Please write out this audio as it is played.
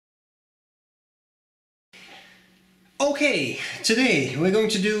Okay, today we're going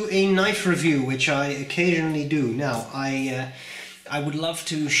to do a knife review, which I occasionally do. Now, I would love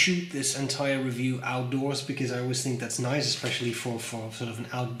to shoot this entire review outdoors because I always think that's nice, especially for sort of an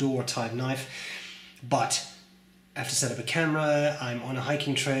outdoor type knife. But I have to set up a camera, I'm on a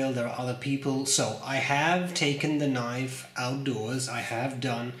hiking trail, there are other people, so I have taken the knife outdoors. I have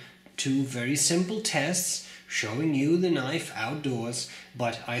done two very simple tests showing you the knife outdoors,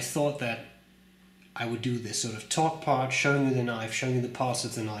 but I thought that I would do this sort of talk part, showing you the knife, showing you the parts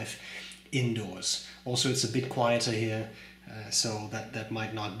of the knife indoors. Also, it's a bit quieter here, so that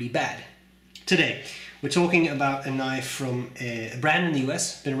might not be bad. Today, we're talking about a knife from a brand in the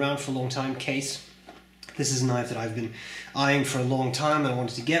US, been around for a long time, Case. This is a knife that I've been eyeing for a long time. I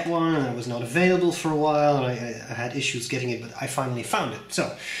wanted to get one, and it was not available for a while, and I had issues getting it, but I finally found it.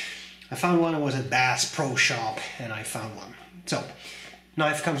 So, I found one. I was at Bass Pro Shop, and I found one. So,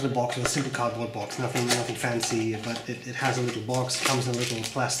 knife comes in a box with a simple cardboard box, nothing fancy, but it has a little box, comes in a little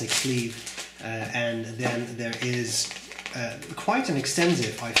plastic sleeve, and then there is quite an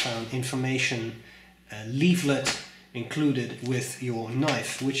extensive, I found, information leaflet included with your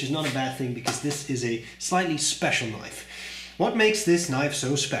knife, which is not a bad thing because this is a slightly special knife. What makes this knife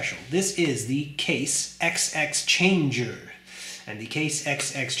so special? This is the Case Exchangeable, and the Case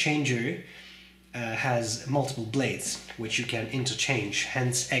Exchangeable has multiple blades which you can interchange,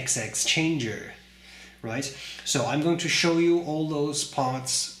 hence Exchangeable, right? So I'm going to show you all those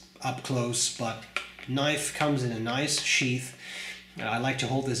parts up close, but knife comes in a nice sheath. I like to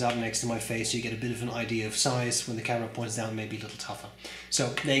hold this up next to my face so you get a bit of an idea of size. When the camera points down, maybe a little tougher.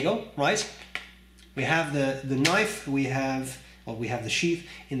 So there you go, right? We have the knife, we have the sheath,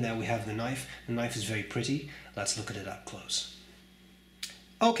 in there we have the knife. The knife is very pretty. Let's look at it up close.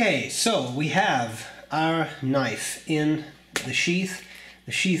 Okay, so we have our knife in the sheath.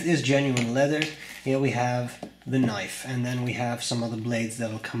 The sheath is genuine leather. Here we have the knife, and then we have some other blades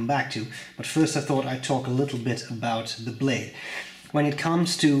that I'll come back to. But first I thought I'd talk a little bit about the blade. When it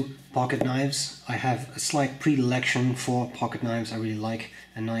comes to pocket knives, I have a slight predilection for pocket knives. I really like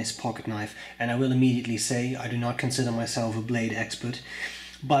a nice pocket knife, and I will immediately say I do not consider myself a blade expert,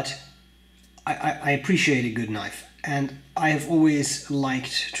 but I appreciate a good knife. And I have always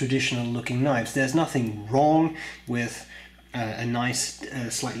liked traditional looking knives. There's nothing wrong with a nice,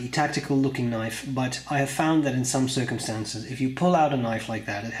 slightly tactical looking knife, but I have found that in some circumstances, if you pull out a knife like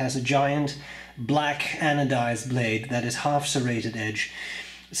that, it has a giant black anodized blade that is half serrated edge.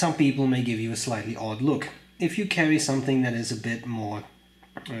 Some people may give you a slightly odd look. If you carry something that is a bit more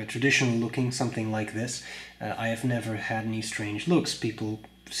traditional looking, something like this, I have never had any strange looks. People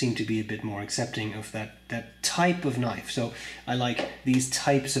seem to be a bit more accepting of that type of knife. So I like these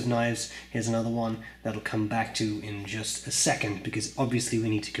types of knives. Here's another one that I'll come back to in just a second, because obviously we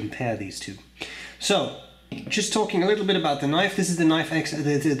need to compare these two. So, just talking a little bit about the knife. This is the knife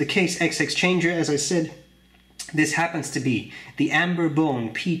the Case Exchangeable. As I said, this happens to be the Amber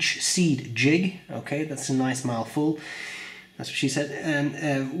Bone Peach Seed Jig. Okay, that's a nice mouthful. That's what she said.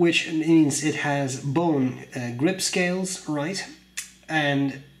 And which means it has bone grip scales, right?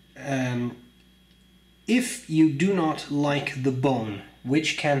 And if you do not like the bone,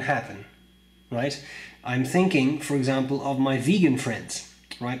 which can happen, right? I'm thinking, for example, of my vegan friends,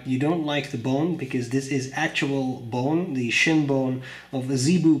 right? You don't like the bone because this is actual bone, the shin bone of a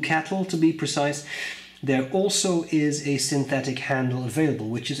zebu cattle, to be precise. There also is a synthetic handle available,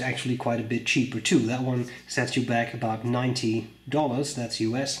 which is actually quite a bit cheaper too. That one sets you back about $90, that's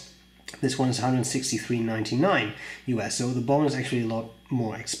US. This one is $163.99 US, so the bone is actually a lot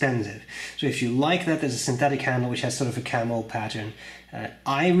more expensive. So if you like that, there's a synthetic handle which has sort of a camo pattern.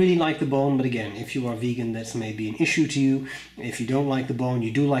 I really like the bone, but again, if you are vegan, that's maybe an issue to you. If you don't like the bone,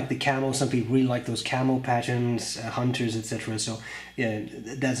 you do like the camo. Some people really like those camo patterns, hunters, etc. So yeah,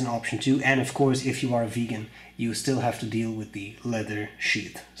 that's an option too. And of course, if you are a vegan, you still have to deal with the leather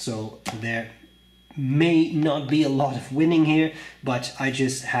sheath. So there may not be a lot of winning here, but I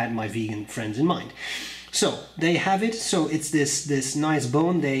just had my vegan friends in mind. So they have it. So it's this nice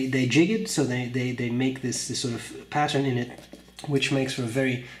bone. They jig it, so they make this sort of pattern in it, which makes for a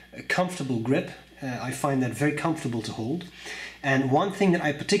very comfortable grip. I find that very comfortable to hold. And one thing that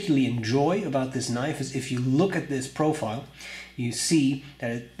I particularly enjoy about this knife is if you look at this profile, you see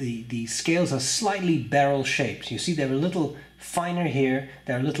that the scales are slightly barrel shaped. You see they're a little finer here,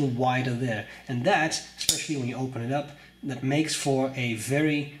 they're a little wider there. And that, especially when you open it up, that makes for a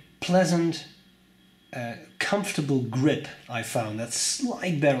very pleasant, comfortable grip, I found. That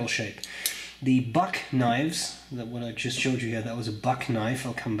slight barrel shape. The buck knives, that what I just showed you here, that was a buck knife,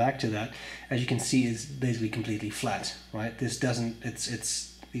 I'll come back to that, as you can see is basically completely flat, right? This doesn't,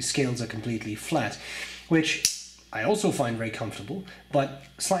 these scales are completely flat, which I also find very comfortable, but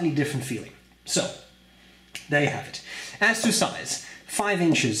slightly different feeling. So, there you have it. As to size, 5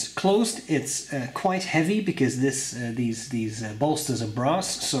 inches closed. It's quite heavy because these bolsters are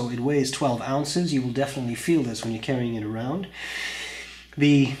brass, so it weighs 12 ounces. You will definitely feel this when you're carrying it around.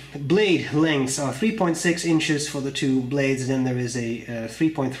 The blade lengths are 3.6 inches for the 2 blades, then there is a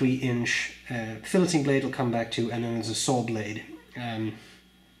 3.3 inch filleting blade we'll come back to, and then there's a saw blade.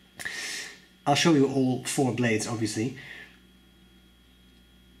 I'll show you all 4 blades, obviously.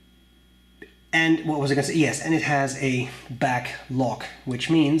 And what was I going to say? Yes, and it has a back lock, which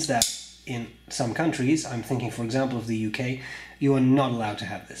means that in some countries, I'm thinking for example of the UK, you are not allowed to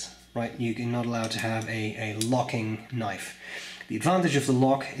have this, right? You're not allowed to have a locking knife. The advantage of the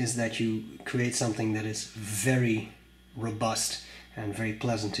lock is that you create something that is very robust and very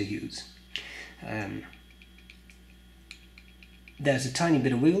pleasant to use. There's a tiny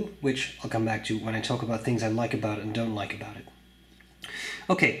bit of wiggle, which I'll come back to when I talk about things I like about it and don't like about it.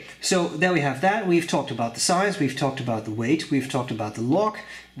 Okay, so there we have that. We've talked about the size, we've talked about the weight, we've talked about the lock.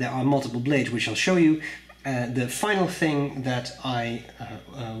 There are multiple blades, which I'll show you. The final thing that I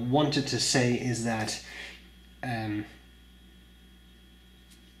wanted to say is that the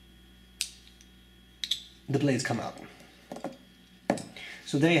blades come out.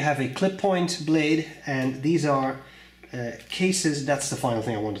 So there you have a clip point blade, and these are cases. That's the final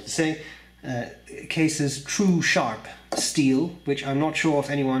thing I wanted to say. Cases true sharp steel, which I'm not sure if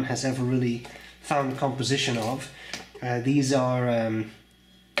anyone has ever really found the composition of. These are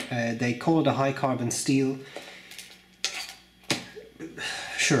they call it a high carbon steel.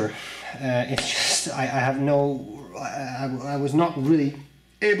 Sure, it's just I have no I was not really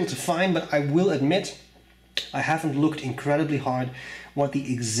able to find, but I will admit I haven't looked incredibly hard what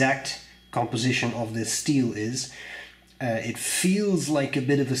the exact composition of this steel is. It feels like a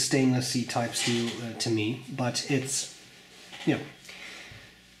bit of a stainless steel type steel to me, but it's, you know,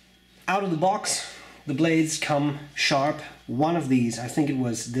 out of the box, the blades come sharp. One of these, I think it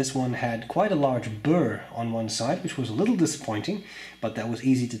was this one, had quite a large burr on one side, which was a little disappointing, but that was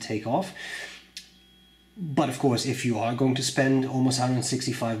easy to take off. But of course, if you are going to spend almost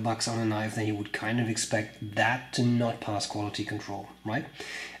 165 bucks on a knife, then you would kind of expect that to not pass quality control, right?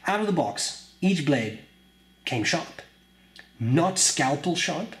 Out of the box, each blade came sharp. Not scalpel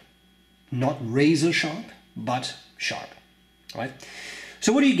sharp, not razor sharp, but sharp, right?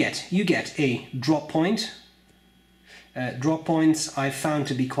 So what do you get? You get a drop point. Drop points I found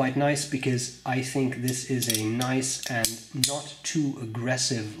to be quite nice because I think this is a nice and not too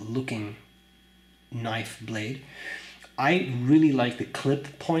aggressive looking knife blade. I really like the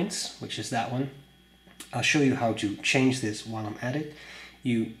clip points, which is that one. I'll show you how to change this while I'm at it.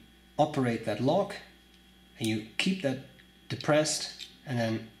 You operate that lock and you keep that depressed, and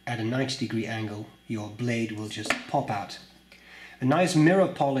then at a 90-degree angle your blade will just pop out. A nice mirror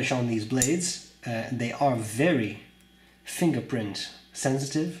polish on these blades. They are very fingerprint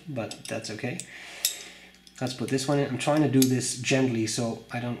sensitive, but that's okay. Let's put this one in. I'm trying to do this gently so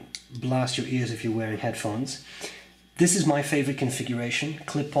I don't blast your ears if you're wearing headphones. This is my favorite configuration,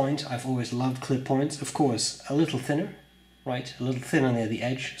 clip point. I've always loved clip points. Of course, a little thinner, right? A little thinner near the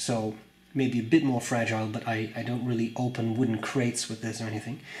edge, so maybe a bit more fragile, but I don't really open wooden crates with this or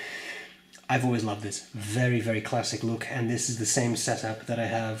anything. I've always loved this. Very, very classic look, and this is the same setup that I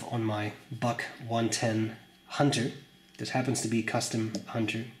have on my Buck 110 Hunter. This happens to be a custom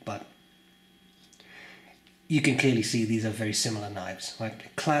Hunter, but you can clearly see these are very similar knives,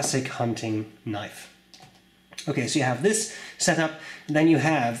 like classic hunting knife. Okay, so you have this setup, then you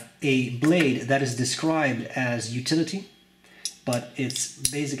have a blade that is described as utility, but it's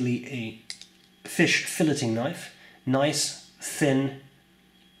basically a fish filleting knife. Nice, thin,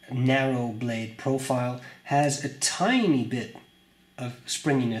 narrow blade profile, has a tiny bit of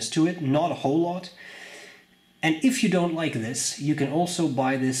springiness to it, not a whole lot. And if you don't like this, you can also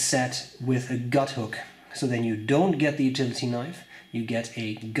buy this set with a gut hook. So then you don't get the utility knife, you get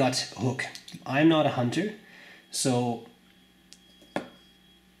a gut hook. I'm not a hunter, so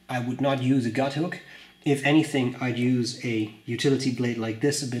I would not use a gut hook. If anything, I'd use a utility blade like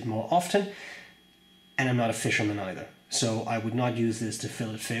this a bit more often, and I'm not a fisherman either, so I would not use this to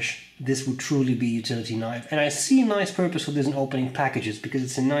fillet fish. This would truly be a utility knife, and I see a nice purpose for this in opening packages because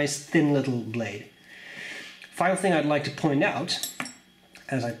it's a nice thin little blade. Final thing I'd like to point out,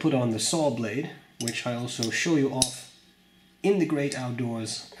 as I put on the saw blade, which I also show you off in the great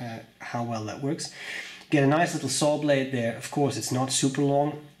outdoors, how well that works. Get a nice little saw blade there. Of course, it's not super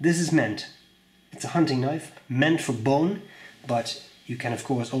long. This is meant, it's a hunting knife, meant for bone, but you can of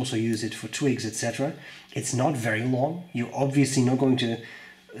course also use it for twigs, etc. It's not very long. You're obviously not going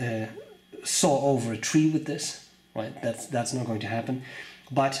to saw over a tree with this. right? That's not going to happen.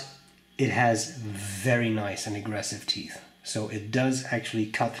 But it has very nice and aggressive teeth. So it does actually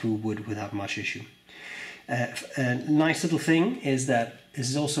cut through wood without much issue. A nice little thing is that this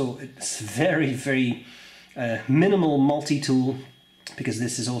is also very, very minimal multi-tool, because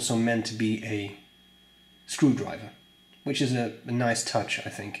this is also meant to be a screwdriver, which is a nice touch, I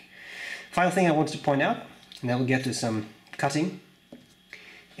think. Final thing I wanted to point out, and then we'll get to some cutting,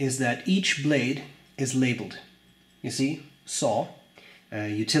 is that each blade is labeled. You see, saw,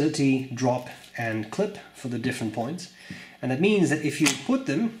 utility, drop, and clip for the different points. And that means that if you put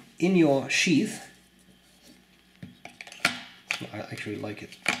them in your sheath, I actually like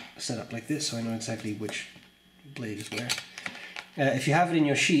it set up like this so I know exactly which blade is where. If you have it in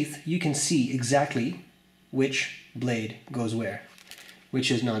your sheath, you can see exactly which blade goes where, which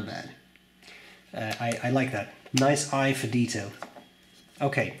is not bad. I like that. Nice eye for detail.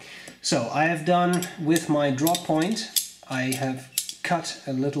 Okay, so I have done with my drop point, I have cut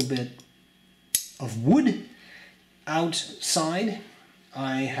a little bit of wood outside.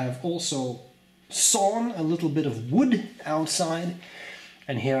 I have also sawn a little bit of wood outside,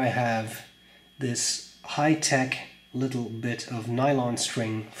 and here I have this high-tech little bit of nylon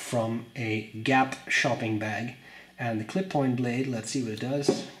string from a Gap shopping bag, and the clip point blade, let's see what it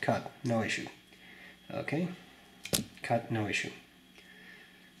does. Cut, no issue. Okay, cut, no issue.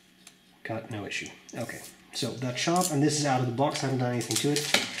 Cut, no issue. Okay, so that's sharp, and this is out of the box. I haven't done anything to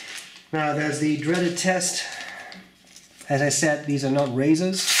it. Now there's the dreaded test. As I said, these are not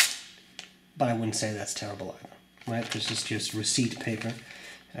razors, but I wouldn't say that's terrible either. Right? This is just receipt paper.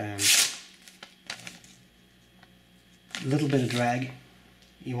 Little bit of drag.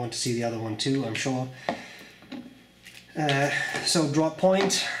 You want to see the other one too, I'm sure. So drop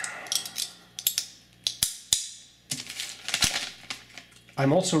point.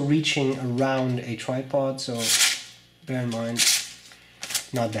 I'm also reaching around a tripod, so bear in mind,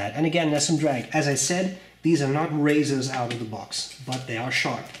 not bad. And again, there's some drag. As I said, these are not razors out of the box, but they are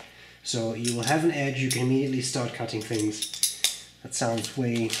sharp. So you will have an edge, you can immediately start cutting things. That sounds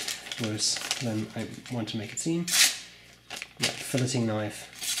way worse than I want to make it seem. Yeah, filleting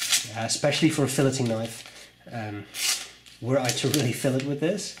knife. Yeah, especially for a filleting knife. Were I to really fillet with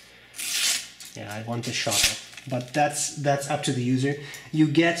this, yeah, I want this sharper. But that's up to the user. You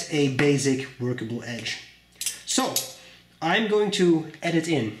get a basic workable edge. So, I'm going to edit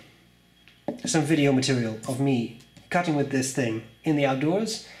in some video material of me cutting with this thing in the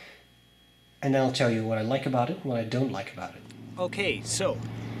outdoors, and then I'll tell you what I like about it, what I don't like about it. Okay, so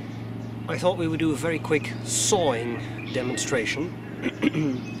I thought we would do a very quick sawing demonstration.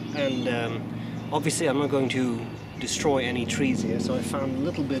 And obviously I'm not going to destroy any trees here, so I found a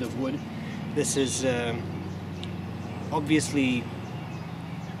little bit of wood. This is obviously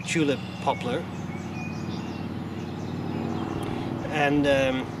tulip poplar, and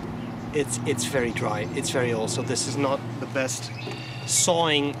it's very dry, it's very old, so this is not the best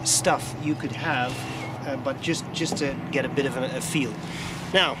sawing stuff you could have, but just to get a bit of a feel.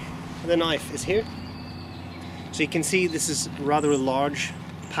 Now the knife is here, so you can see this is rather a large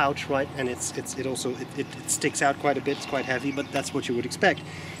pouch, right? And it sticks out quite a bit. It's quite heavy, but that's what you would expect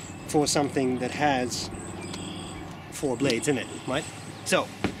for something that has 4 blades in it, right? So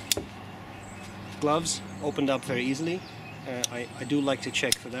gloves opened up very easily. I do like to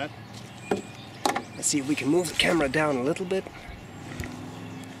check for that. Let's see if we can move the camera down a little bit.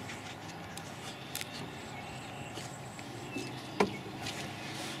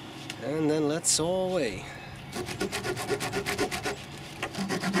 And then let's saw away.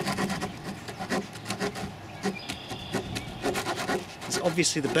 It's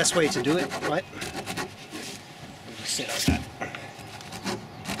obviously the best way to do it, right? Just sit like that.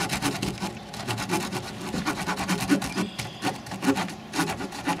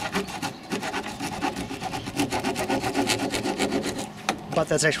 But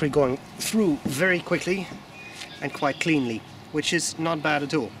that's actually going through very quickly and quite cleanly, which is not bad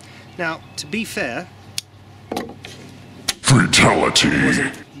at all. Now, to be fair, fatality. It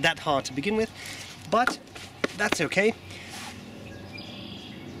wasn't that hard to begin with, but that's okay.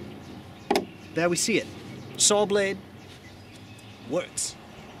 There we see it. Saw blade works.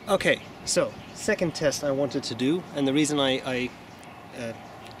 Okay, so second test I wanted to do, and the reason I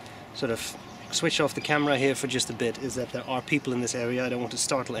sort of switch off the camera here for just a bit is that there are people in this area. I don't want to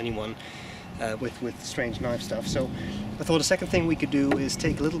startle anyone with strange knife stuff. So I thought the second thing we could do is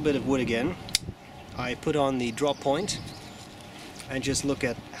take a little bit of wood again. I put on the drop point and just look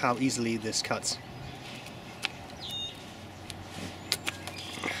at how easily this cuts.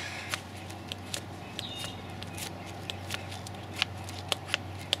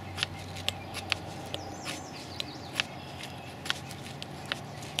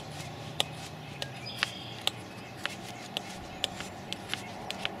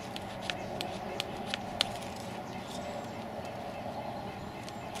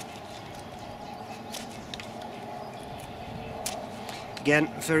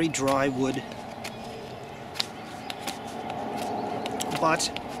 Again, very dry wood, but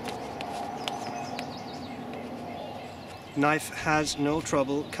knife has no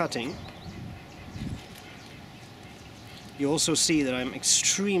trouble cutting. You also see that I'm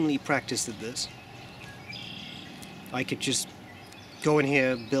extremely practiced at this. I could just go in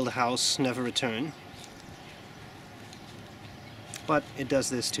here, build a house, never return. But it does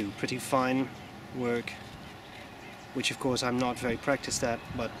this too, pretty fine work, which of course I'm not very practiced at,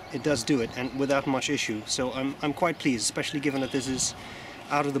 but it does do it, and without much issue. So I'm quite pleased, especially given that this is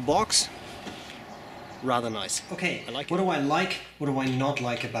out of the box. Rather nice. Okay, I like it. What do I like? What do I not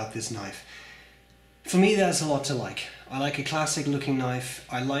like about this knife? For me, there's a lot to like. I like a classic looking knife.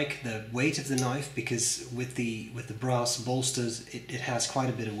 I like the weight of the knife because with the brass bolsters it has quite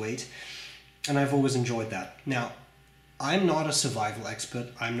a bit of weight, and I've always enjoyed that. Now, I'm not a survival expert,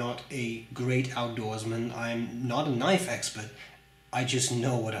 I'm not a great outdoorsman, I'm not a knife expert. I just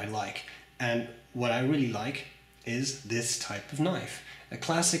know what I like, and what I really like is this type of knife. A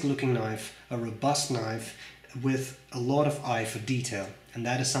classic looking knife, a robust knife with a lot of eye for detail, and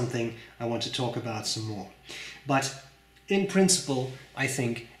that is something I want to talk about some more. But in principle, I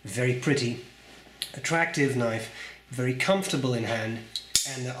think very pretty, attractive knife, very comfortable in hand,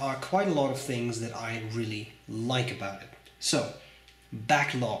 and there are quite a lot of things that I really like about it. So,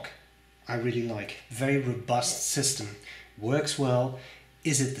 back lock, I really like. Very robust system, works well.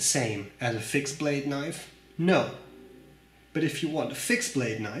 Is it the same as a fixed blade knife? No. But if you want a fixed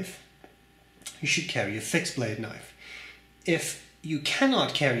blade knife, you should carry a fixed blade knife. If you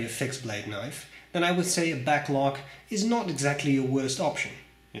cannot carry a fixed blade knife, then I would say a back lock is not exactly your worst option,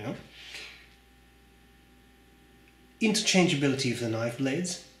 you know. Interchangeability of the knife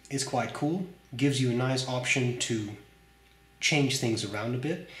blades is quite cool, gives you a nice option to change things around a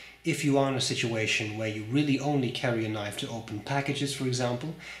bit. If you are in a situation where you really only carry a knife to open packages, for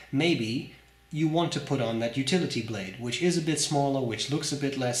example, maybe you want to put on that utility blade, which is a bit smaller, which looks a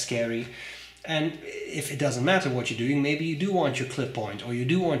bit less scary. And if it doesn't matter what you're doing, maybe you do want your clip point or you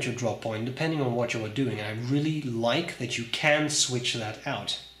do want your drop point, depending on what you are doing. And I really like that you can switch that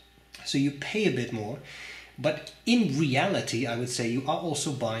out. So you pay a bit more, but in reality, I would say you are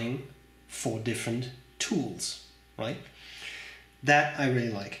also buying 4 different tools, right? That I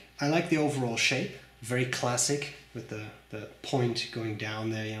really like. I like the overall shape, very classic with the point going down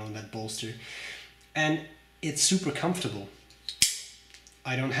there, you know, that bolster. And it's super comfortable.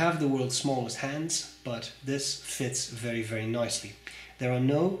 I don't have the world's smallest hands, but this fits very, very nicely. There are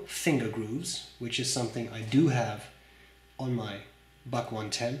no finger grooves, which is something I do have on my Buck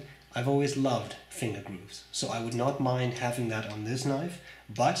 110. I've always loved finger grooves, so I would not mind having that on this knife,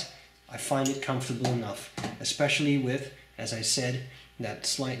 but I find it comfortable enough, especially with, as I said, that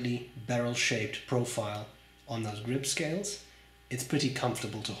slightly barrel-shaped profile on those grip scales. It's pretty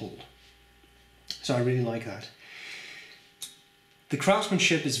comfortable to hold. So I really like that. The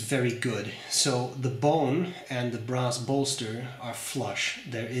craftsmanship is very good. So the bone and the brass bolster are flush.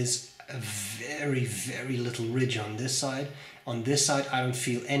 There is a very, very little ridge on this side. On this side I don't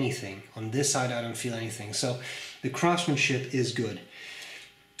feel anything. On this side I don't feel anything. So the craftsmanship is good.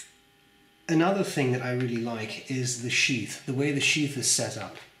 Another thing that I really like is the sheath, the way the sheath is set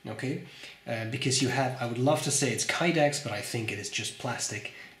up, okay? Because you have, I would love to say it's Kydex, but I think it is just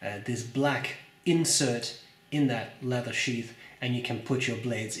plastic. This black insert in that leather sheath, and you can put your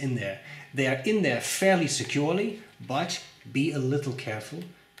blades in there. They are in there fairly securely, but be a little careful,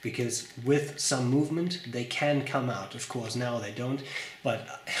 because with some movement they can come out. Of course now they don't, but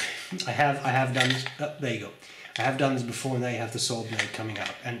I have done this. Oh, there you go. I have done this before, and there you have the saw blade coming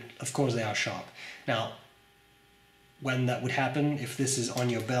out, and of course they are sharp. Now, when that would happen, if this is on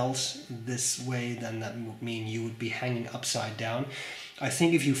your belt this way, then that would mean you would be hanging upside down. I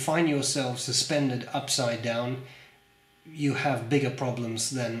think if you find yourself suspended upside down, you have bigger problems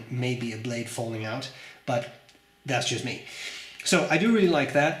than maybe a blade falling out, but that's just me. So I do really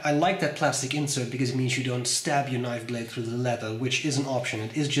like that. I like that plastic insert because it means you don't stab your knife blade through the leather, which is an option.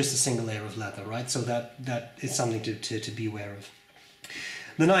 It is just a single layer of leather, right? So that is something to be aware of.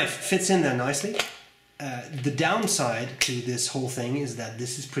 The knife fits in there nicely. The downside to this whole thing is that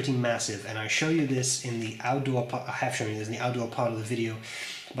this is pretty massive, and I show you this in the outdoor part. I have shown you this in the outdoor part of the video,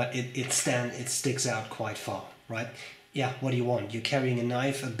 but it sticks out quite far, right? Yeah, what do you want? You're carrying a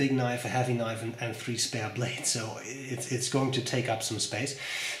knife, a big knife, a heavy knife, and 3 spare blades, so it's going to take up some space.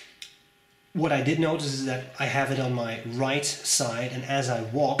 What I did notice is that I have it on my right side, and as I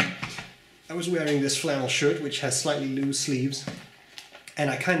walk, I was wearing this flannel shirt which has slightly loose sleeves, and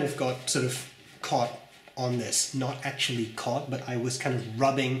I kind of got sort of caught on this. Not actually caught, but I was kind of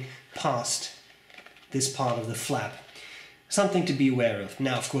rubbing past this part of the flap. something to be aware of.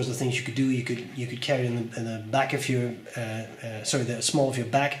 Now, of course, the things you could do, you could carry in the back of your, the small of your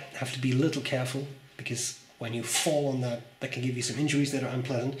back. Have to be a little careful, because when you fall on that, that can give you some injuries that are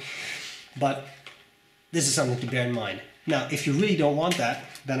unpleasant. But this is something to bear in mind. Now, if you really don't want that,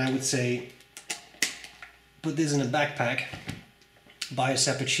 then I would say put this in a backpack. Buy a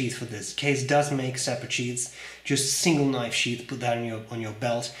separate sheath for this. Case does make separate sheaths. Just single knife sheath. Put that on your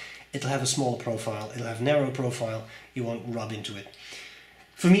belt. It'll have a smaller profile. It'll have a narrow profile. You won't rub into it.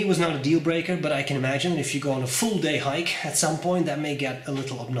 For me, it was not a deal breaker, but I can imagine if you go on a full day hike at some point, that may get a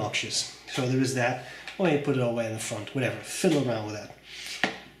little obnoxious. So there is that. Or you put it all the way in the front. Whatever. Fiddle around with that.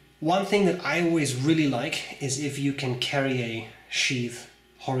 One thing that I always really like is if you can carry a sheath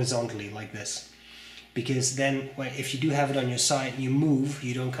horizontally like this. Because then, if you do have it on your side and you move,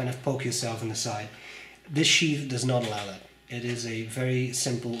 you don't kind of poke yourself in the side. This sheath does not allow that. It is a very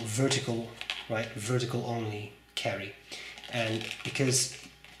simple vertical, vertical only carry. And because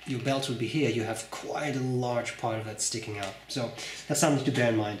your belt would be here, you have quite a large part of it sticking out. So that's something to bear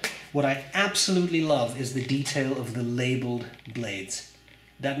in mind. What I absolutely love is the detail of the labeled blades.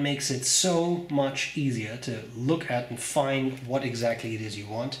 That makes it so much easier to look at and find what exactly it is you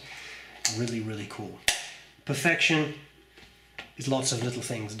want. Really, really cool. Perfection is lots of little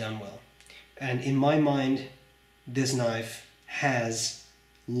things done well. And in my mind, this knife has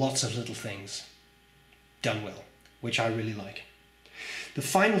lots of little things done well, which I really like. The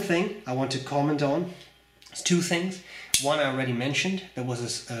final thing I want to comment on is two things. One I already mentioned. There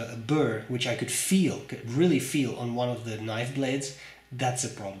was a burr which I could really feel on one of the knife blades. That's a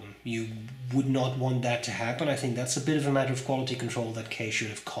problem. You would not want that to happen. I think that's a bit of a matter of quality control that Kay should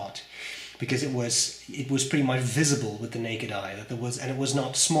have caught, because it was pretty much visible with the naked eye that there was, and it was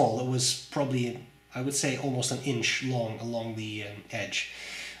not small. It was probably, I would say, almost an inch long along the edge.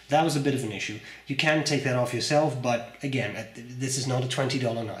 That was a bit of an issue. You can take that off yourself, but again, this is not a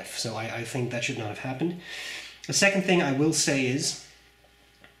 $20 knife, so I think that should not have happened. The second thing I will say is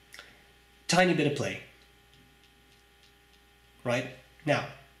tiny bit of play. Right? Now,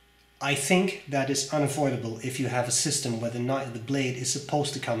 I think that is unavoidable if you have a system where the blade is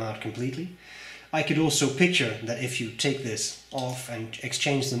supposed to come out completely. I could also picture that if you take this off and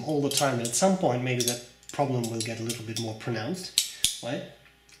exchange them all the time, that at some point maybe that problem will get a little bit more pronounced, right?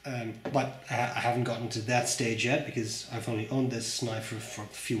 But I haven't gotten to that stage yet, because I've only owned this knife for a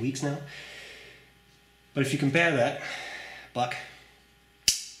few weeks now. But if you compare that, Buck,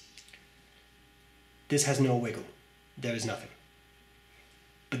 this has no wiggle. There is nothing.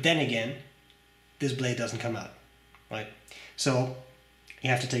 But then again, this blade doesn't come out, right? So you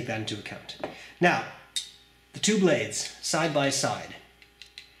have to take that into account. Now, the two blades side by side,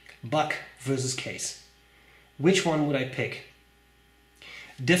 Buck versus Case. Which one would I pick?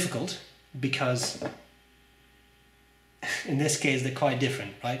 Difficult, because in this case they're quite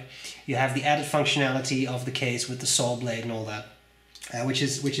different, right? You have the added functionality of the Case with the saw blade and all that, which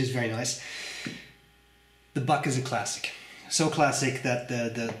is very nice. The Buck is a classic. So classic that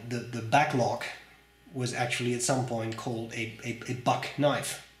the back lock was actually at some point called a Buck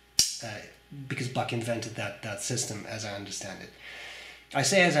knife, because Buck invented that system, as I understand it. I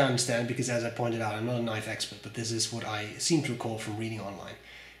say as I understand, because as I pointed out, I'm not a knife expert, but this is what I seem to recall from reading online.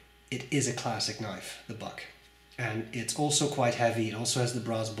 It is a classic knife, the Buck. And it's also quite heavy. It also has the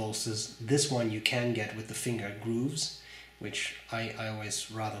brass bolsters. This one you can get with the finger grooves, which I always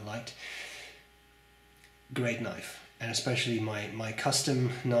rather liked. Great knife. And especially my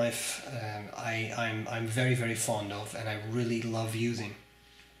custom knife, I'm very, very fond of, and I really love using.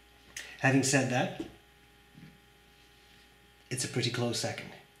 Having said that, it's a pretty close second.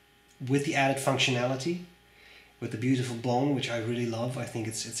 With the added functionality, with the beautiful bone, which I really love, I think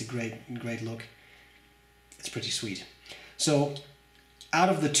it's a great look. It's pretty sweet. So, out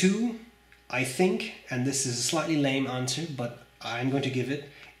of the two, I think, and this is a slightly lame answer, but I'm going to give it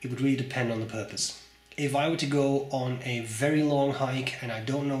would really depend on the purpose. If I were to go on a very long hike and I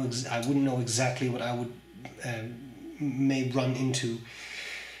wouldn't know exactly what I would may run into,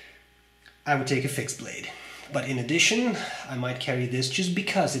 I would take a fixed blade. But in addition, I might carry this just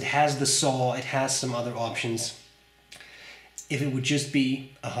because it has the saw, it has some other options. If it would just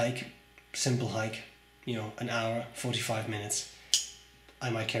be a hike, simple hike, you know, an hour, 45 minutes, I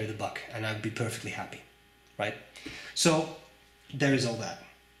might carry the Buck and I'd be perfectly happy, right? So there is all that.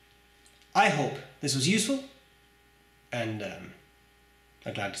 I hope this was useful, and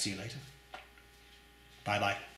I'm glad to see you later. Bye bye.